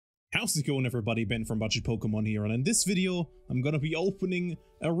How's it going, everybody? Ben from Budget Pokemon here, and in this video I'm gonna be opening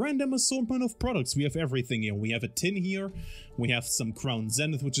a random assortment of products. We have everything here. We have a tin here, we have some Crown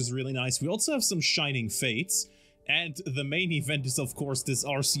Zenith, which is really nice. We also have some Shining Fates, and the main event is of course this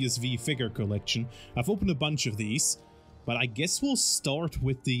RCSV figure collection. I've opened a bunch of these, but I guess we'll start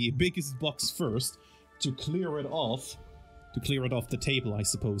with the biggest box first to clear it off the table, I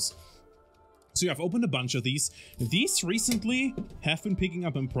suppose. So yeah, I've opened a bunch of these. These recently have been picking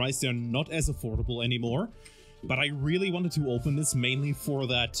up in price. They're not as affordable anymore. But I really wanted to open this mainly for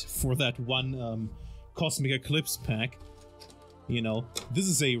that one Cosmic Eclipse pack. You know, this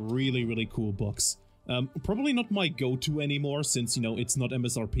is a really cool box. Probably not my go-to anymore since, you know, it's not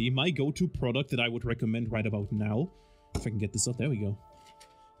MSRP. My go-to product that I would recommend right about now, if I can get this up, there we go,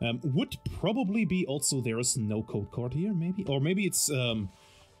 would probably be also, there is no code card here, maybe? Or maybe it's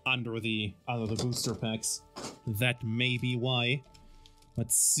under the booster packs. That may be why.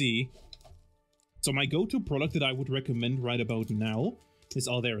 Let's see. So my go-to product that I would recommend right about now is,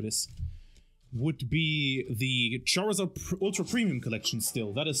 oh, there it is, would be the Charizard Ultra Premium Collection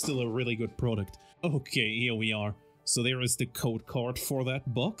still. That is still a really good product. Okay, here we are. So there is the code card for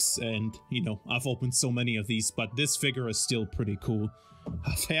that box, and, you know, I've opened so many of these, but this figure is still pretty cool.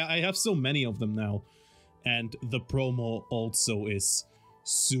 I have so many of them now, and the promo also is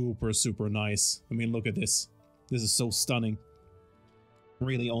super nice. I mean, look at this. This is so stunning.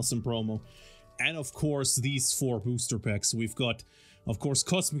 Really awesome promo. And of course, these 4 booster packs. We've got, of course,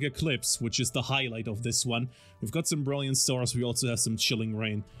 Cosmic Eclipse, which is the highlight of this one. We've got some Brilliant Stars. We also have some Chilling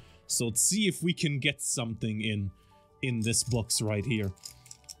Rain. So let's see if we can get something in this box right here.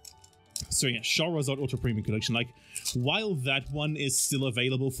 So yeah, Charizard Ultra Premium Collection. Like, while that one is still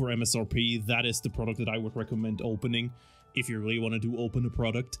available for MSRP, that is the product that I would recommend opening if you really want to open a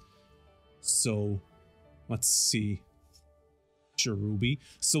product. So, let's see. Cherubi.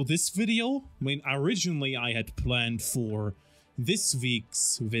 So this video, I mean, originally I had planned for this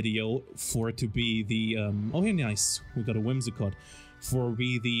week's video for it to be the, oh hey, nice, we got a Whimsicott. For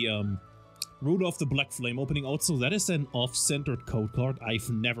the, Rudolph the Black Flame opening. Also, that is an off-centered code card. I've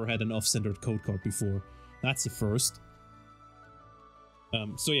never had an off-centered code card before. That's a first.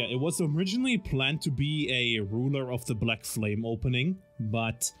 So yeah, it was originally planned to be a Ruler of the Black Flame opening,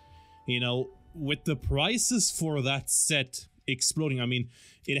 but, you know, with the prices for that set exploding, I mean,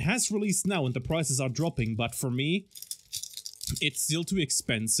 it has released now and the prices are dropping, but for me, it's still too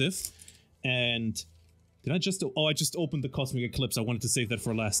expensive. And did I just, oh, I just opened the Cosmic Eclipse. I wanted to save that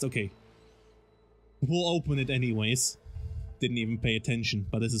for last. Okay. We'll open it anyways. Didn't even pay attention,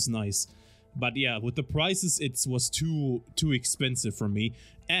 but this is nice. But yeah, with the prices, it was too expensive for me.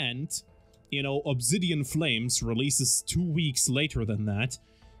 And, you know, Obsidian Flames releases 2 weeks later than that.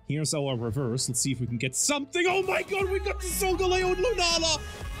 Here's our reverse. Let's see if we can get something. Oh my god, we got the Solgaleo and Lunala!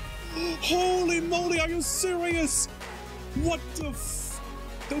 Holy moly, are you serious? What the f...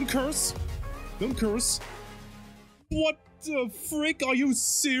 Don't curse. Don't curse. What the frick? Are you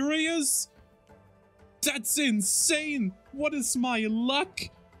serious? That's insane! What is my luck?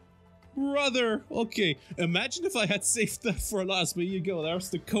 Brother! Okay, imagine if I had saved that for last, but here you go, there's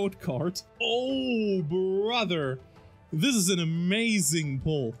the code card. Oh, brother! This is an amazing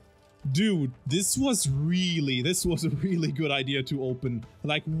pull. Dude, this was a really good idea to open,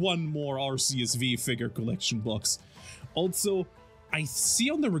 like, one more RCSV figure collection box. Also, I see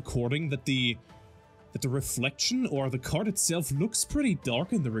on the recording that the reflection or the card itself looks pretty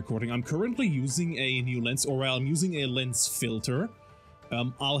dark in the recording. I'm currently using a new lens, or I'm using a lens filter.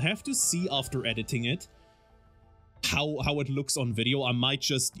 I'll have to see after editing it how it looks on video. I might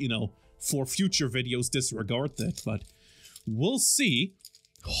just, you know, for future videos disregard that, but we'll see.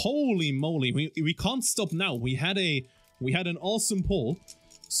 Holy moly, we can't stop now. We had an awesome pull,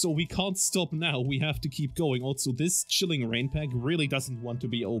 so we can't stop now. We have to keep going. Also, this Chilling Rain pack really doesn't want to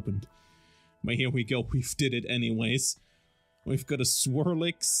be opened. But here we go, we've did it anyways. We've got a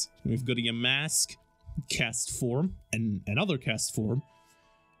Swirlix, we've got a Yamask, cast form, and another cast form,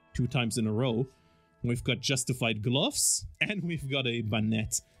 2 times in a row. We've got Justified Gloves, and we've got a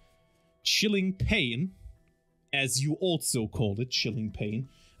Banette. Chilling Pain, as you also called it, Chilling Pain.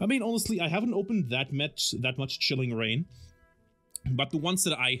 I mean, honestly, I haven't opened that much Chilling Rain, but the ones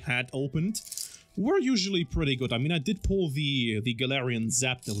that I had opened were usually pretty good. I mean, I did pull the Galarian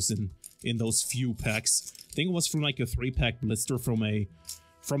Zapdos in those few packs. I think it was from like a 3-pack blister from a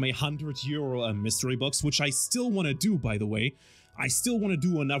 €100 mystery box, which I still want to do, by the way. I still want to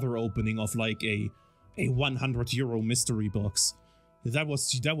do another opening of like a €100 mystery box. That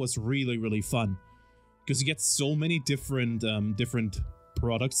was really fun, because you get so many different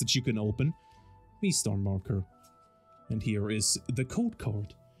products that you can open. V-Star marker. And here is the code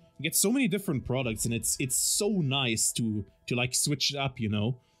card. You get so many different products, and it's so nice to like switch it up, you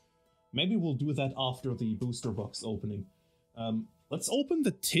know. Maybe we'll do that after the booster box opening. Let's open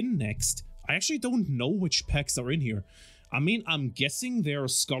the tin next. I actually don't know which packs are in here. I mean, I'm guessing they're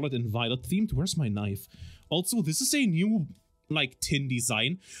Scarlet and Violet themed. Where's my knife? Also, this is a new, like, tin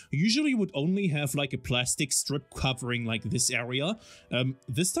design. Usually you would only have, like, a plastic strip covering, like, this area.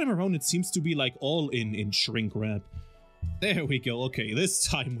 This time around, it seems to be, like, all in shrink wrap. There we go. Okay, this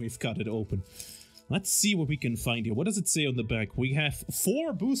time we've got it open. Let's see what we can find here. What does it say on the back? We have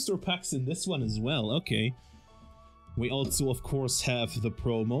 4 booster packs in this one as well. Okay. We also, of course, have the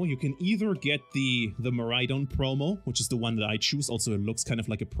promo. You can either get the Miraidon promo, which is the one that I choose. Also, it looks kind of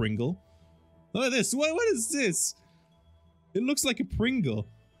like a Pringle. Look at this. What is this? It looks like a Pringle.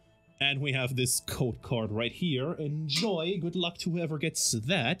 And we have this code card right here. Enjoy. Good luck to whoever gets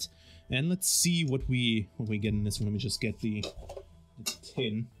that. And let's see what we get in this one. Let me just get the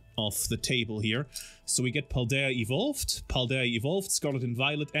tin off the table here. So we get Paldea Evolved, Scarlet and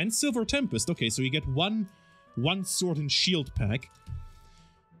Violet, and Silver Tempest. Okay, so you get one Sword and Shield pack.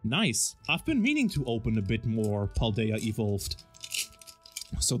 Nice. I've been meaning to open a bit more Paldea Evolved.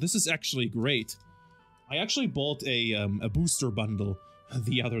 So this is actually great. I actually bought a booster bundle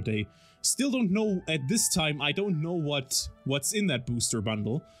the other day. Still don't know at this time. I don't know what's in that booster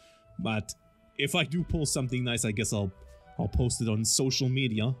bundle. But if I do pull something nice, I guess I'll post it on social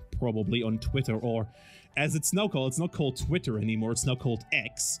media, probably on Twitter, or as it's now called, it's not called Twitter anymore, it's now called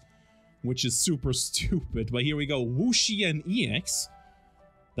X, which is super stupid. But here we go, Wuxian EX.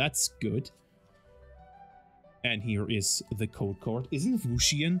 That's good. And here is the code card. Isn't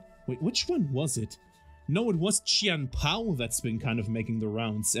Wuxian? Wait, which one was it? No, it was Qian Pao that's been kind of making the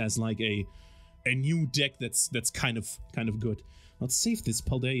rounds as like a new deck that's kind of good. Let's save this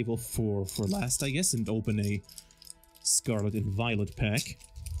Paldea Evo for last, I guess, and open a Scarlet and Violet pack.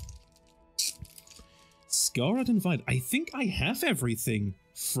 Scarlet and Violet. I think I have everything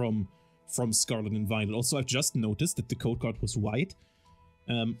from Scarlet and Violet. Also, I've just noticed that the code card was white.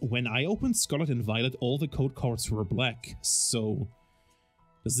 When I opened Scarlet and Violet, all the code cards were black. So,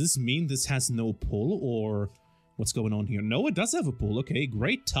 does this mean this has no pull, or what's going on here? No, it does have a pull. Okay,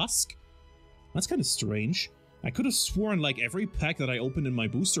 Great Tusk. That's kind of strange. I could have sworn like every pack that I opened in my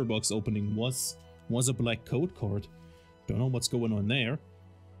booster box opening was a black code card. Don't know what's going on there.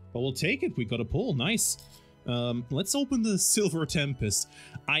 But we'll take it. We got a pull. Nice. Let's open the Silver Tempest.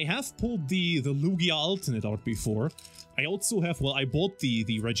 I have pulled the Lugia alternate art before. I also have, well, I bought the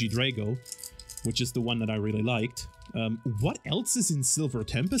Regidrago, which is the one that I really liked. What else is in Silver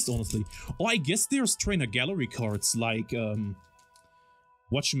Tempest, honestly? Oh, I guess there's Trainer Gallery cards like,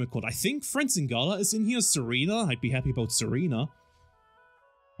 whatchamacallit. I think Frenzingala is in here. Serena. I'd be happy about Serena.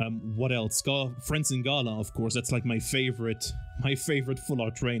 What else? Frenzingala, of course. That's like my favorite full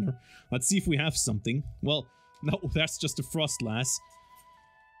art trainer. Let's see if we have something. Well, no, that's just a Frostlass.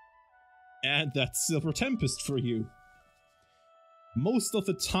 And that's Silver Tempest for you. Most of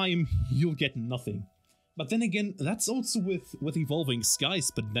the time, you'll get nothing. But then again, that's also with Evolving Skies,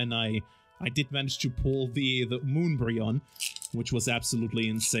 but then I did manage to pull the Moonbreon, which was absolutely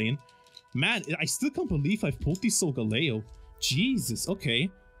insane. Man, I still can't believe I've pulled the Solgaleo. Jesus, okay.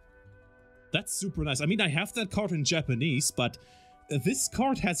 That's super nice. I mean, I have that card in Japanese, but this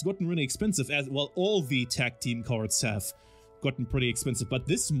card has gotten really expensive, as well, all the tag team cards have gotten pretty expensive, but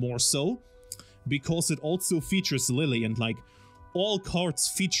this more so, because it also features Lily, and like, all cards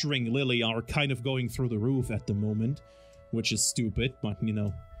featuring Lily are kind of going through the roof at the moment, which is stupid, but you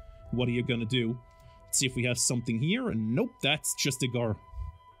know, what are you gonna do? Let's see if we have something here, and nope, that's just a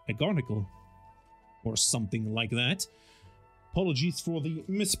Garnicle, or something like that. Apologies for the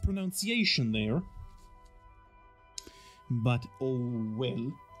mispronunciation there. But, oh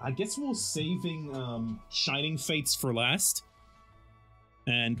well. I guess we're saving Shining Fates for last.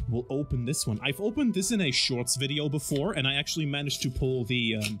 And we'll open this one. I've opened this in a shorts video before, and I actually managed to pull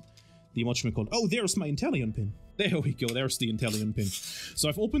the whatchamacallit. Oh, there's my Inteleon pin. There we go, there's the Inteleon pin. So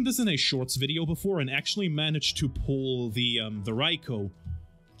I've opened this in a shorts video before, and actually managed to pull the Raikou.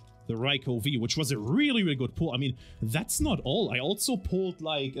 The Raikou V, which was a really, really good pull. I mean, that's not all. I also pulled,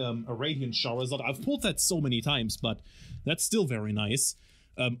 like, a Radiant Charizard. I've pulled that so many times, but that's still very nice.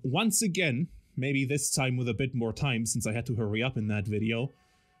 Once again, maybe this time with a bit more time, since I had to hurry up in that video,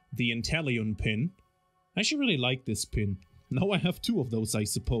 the Inteleon pin. I actually really like this pin. Now I have 2 of those, I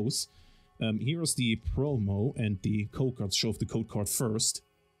suppose. Here's the promo, and the code cards. Show off the code card first.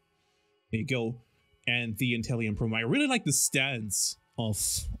 There you go. And the Inteleon promo. I really like the stance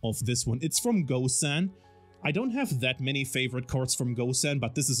of this one. It's from Gosan. I don't have that many favorite cards from Gosan,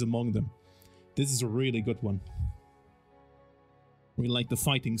 but this is among them. This is a really good one. We like the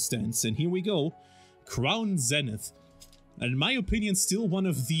fighting stance. And here we go. Crown Zenith. In my opinion, still one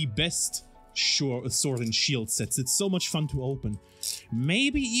of the best Sword and Shield sets. It's so much fun to open.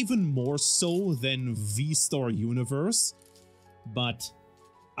 Maybe even more so than V-Star Universe. But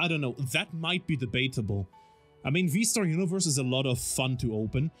I don't know. That might be debatable. I mean, V-Star Universe is a lot of fun to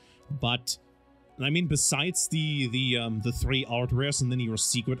open, but I mean, besides the 3 art rares and then your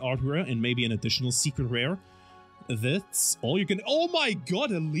secret art rare and maybe an additional secret rare, that's all you can. Oh my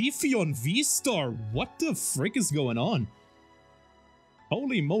god, a Leafeon V-Star! What the frick is going on?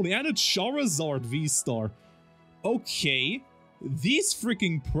 Holy moly, and a Charizard V-Star. Okay, these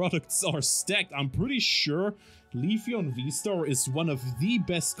freaking products are stacked. I'm pretty sure Leafeon V-Star is one of the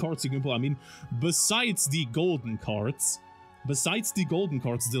best cards you can pull. I mean, besides the golden cards, the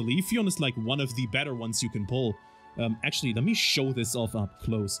Leafeon is like one of the better ones you can pull. Actually, let me show this off up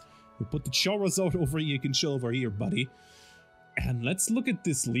close. We put the Charizard over here, you can show over here, buddy. And let's look at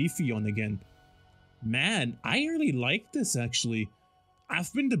this Leafeon again. Man, I really like this, actually.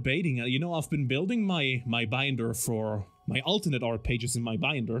 I've been debating, you know, I've been building my binder for my alternate art pages in my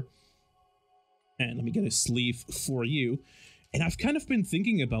binder. And let me get a sleeve for you. And I've kind of been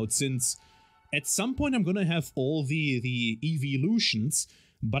thinking about, since at some point I'm gonna have all the evolutions,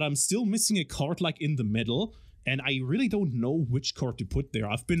 but I'm still missing a card like in the middle, and I really don't know which card to put there.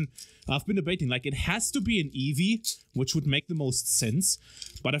 I've been debating, like, it has to be an Eevee, which would make the most sense,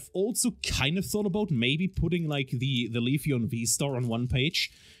 but I've also kind of thought about maybe putting like the Leafeon V-Star on one page,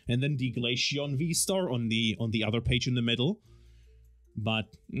 and then the Glaceon V-Star on the other page in the middle. But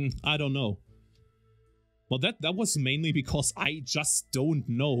I don't know. Well, that was mainly because I just don't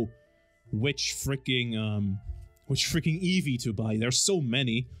know which freaking Eevee to buy. There's so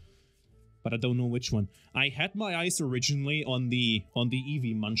many, but I don't know which one. I had my eyes originally on the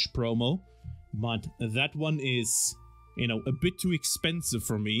Eevee Munch promo, but that one is, you know, a bit too expensive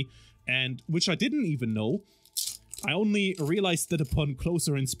for me, and which I didn't even know. I only realized that upon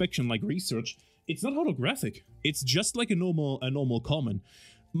closer inspection, like research, it's not holographic. It's just like a normal common.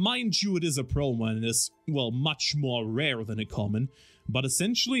 Mind you, it is a promo and it is, well, much more rare than a common, but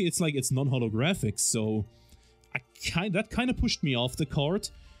essentially it's like it's non-holographic, so that kind of pushed me off the card,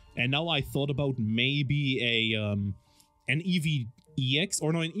 and now I thought about maybe an Eevee EX,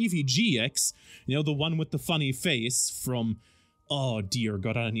 or no, an Eevee GX, you know, the one with the funny face from, oh dear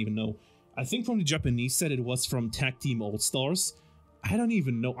god, I don't even know. I think from the Japanese set it was from Tag Team All-Stars. I don't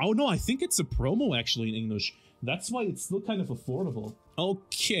even know. Oh no, I think it's a promo actually in English. That's why it's still kind of affordable.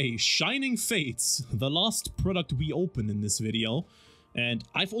 Okay, Shining Fates, the last product we opened in this video. And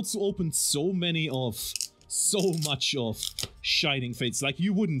I've also opened so much of Shining Fates, like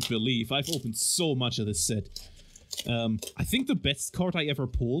you wouldn't believe. I've opened so much of this set. I think the best card I ever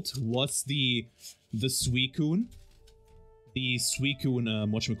pulled was the Suicune. The Suicune,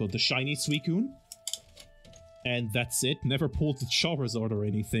 whatchamacallit, the shiny Suicune. And that's it. Never pulled the Charizard or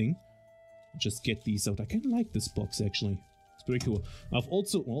anything. Just get these out. I kind of like this box, actually. It's pretty cool. I've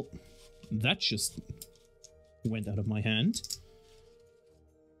also... well, that just went out of my hand.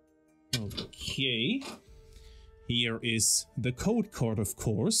 Okay. Here is the code card, of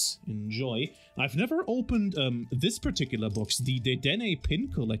course. Enjoy. I've never opened this particular box, the Dedenne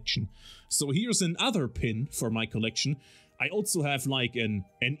pin collection. So here's another pin for my collection. I also have like an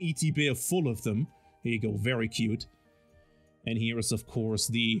ETB full of them. Here you go, very cute. And here is, of course,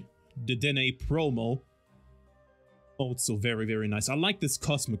 the Dedenne promo. Also very, very nice. I like this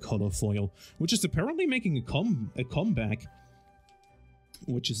Cosmic Color foil, which is apparently making a comeback,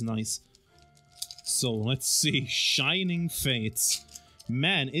 which is nice. So let's see, Shining Fates.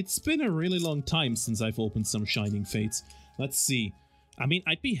 Man, it's been a really long time since I've opened some Shining Fates. Let's see. I mean,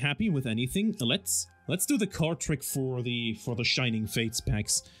 I'd be happy with anything. Let's do the card trick for the Shining Fates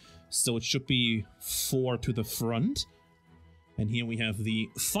packs. So it should be 4 to the front. And here we have the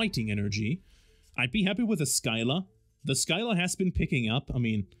Fighting Energy. I'd be happy with a Skyla. The Skyla has been picking up. I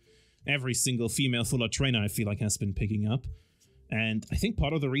mean, every single female full art trainer I feel like has been picking up. And I think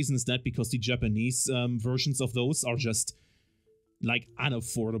part of the reason is that because the Japanese versions of those are just, like,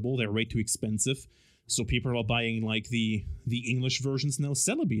 unaffordable. They're way too expensive. So people are buying, like, the English versions now.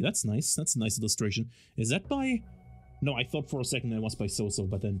 Celebi, that's nice. That's a nice illustration. Is that by... No, I thought for a second it was by So-So,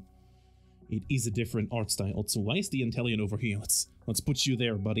 but then... it is a different art style. Also, why is the Inteleon over here? Let's put you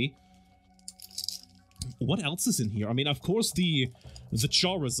there, buddy. What else is in here? I mean, of course, the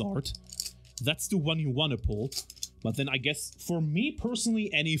Charizard. That's the one you want to pull. But then I guess, for me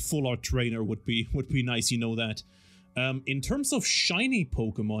personally, any full art trainer would be nice, you know that. In terms of shiny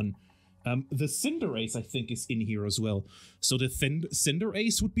Pokemon, the Cinderace, I think, is in here as well. So the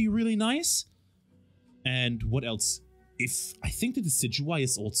Cinderace would be really nice. And what else? I think the Decidueye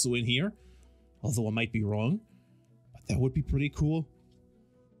is also in here, although I might be wrong, but that would be pretty cool.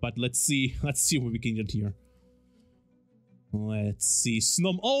 But let's see what we can get here. Let's see,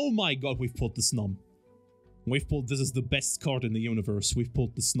 Snom. Oh my god, we've pulled the Snom. This is the best card in the universe. We've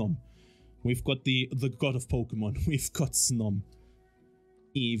pulled the Snom. We've got the god of Pokemon. We've got Snom.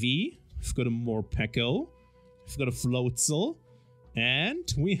 Eevee. We've got a Morpeko. We've got a Floatzel.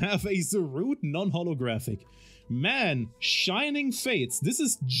 And we have a Zarude non-holographic. Man, Shining Fates. This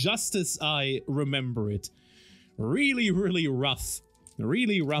is just as I remember it. Really, really rough.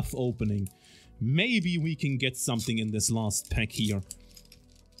 Really rough opening. Maybe we can get something in this last pack here.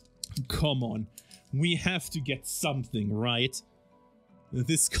 Come on. We have to get something, right?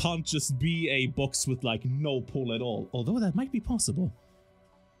 This can't just be a box with, like, no pull at all. Although that might be possible.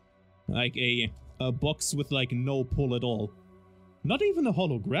 Like, a box with, like, no pull at all. Not even a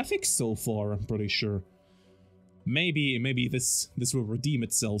holographic so far, I'm pretty sure. Maybe this will redeem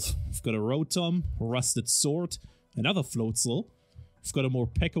itself. We've got a Rotom, Rusted Sword, another Floatzel. We've got a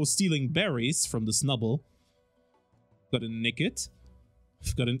Morpeko stealing berries from the Snubble. Got a Nickit.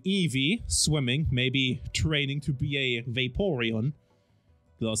 We've got an Eevee swimming, maybe training to be a Vaporeon.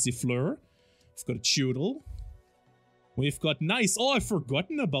 Glossifleur. We've got a Choodle. We've got nice. Oh, I've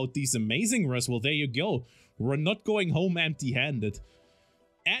forgotten about these amazing rares. Well, there you go. We're not going home empty-handed.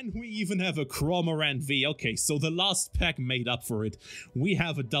 And we even have a Chromorant V. Okay, so the last pack made up for it. We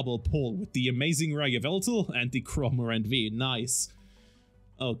have a double pull with the amazing Ragaveltal and the Chromorant V. Nice.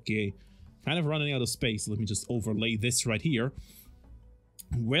 Okay. Kind of running out of space. Let me just overlay this right here.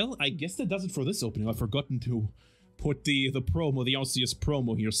 Well, I guess that does it for this opening. I've forgotten to put the promo, the Arceus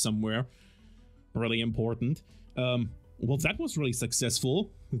promo here somewhere. Really important. Well, that was really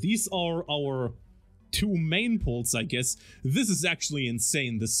successful. These are our two main pulls, I guess. This is actually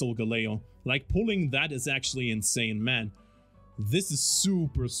insane, this Solgaleo. Like, pulling that is actually insane, man. This is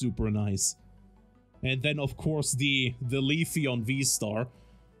super, super nice. And then, of course, the Leafeon V-Star.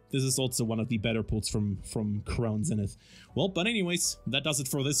 This is also one of the better pulls from Crown Zenith. Well, but anyways, that does it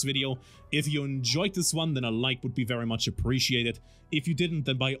for this video. If you enjoyed this one, then a like would be very much appreciated. If you didn't,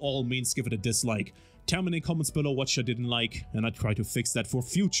 then by all means give it a dislike. Tell me in the comments below what you didn't like, and I'll try to fix that for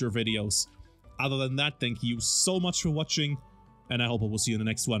future videos. Other than that, thank you so much for watching, and I hope I will see you in the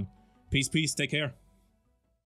next one. Peace, peace, take care.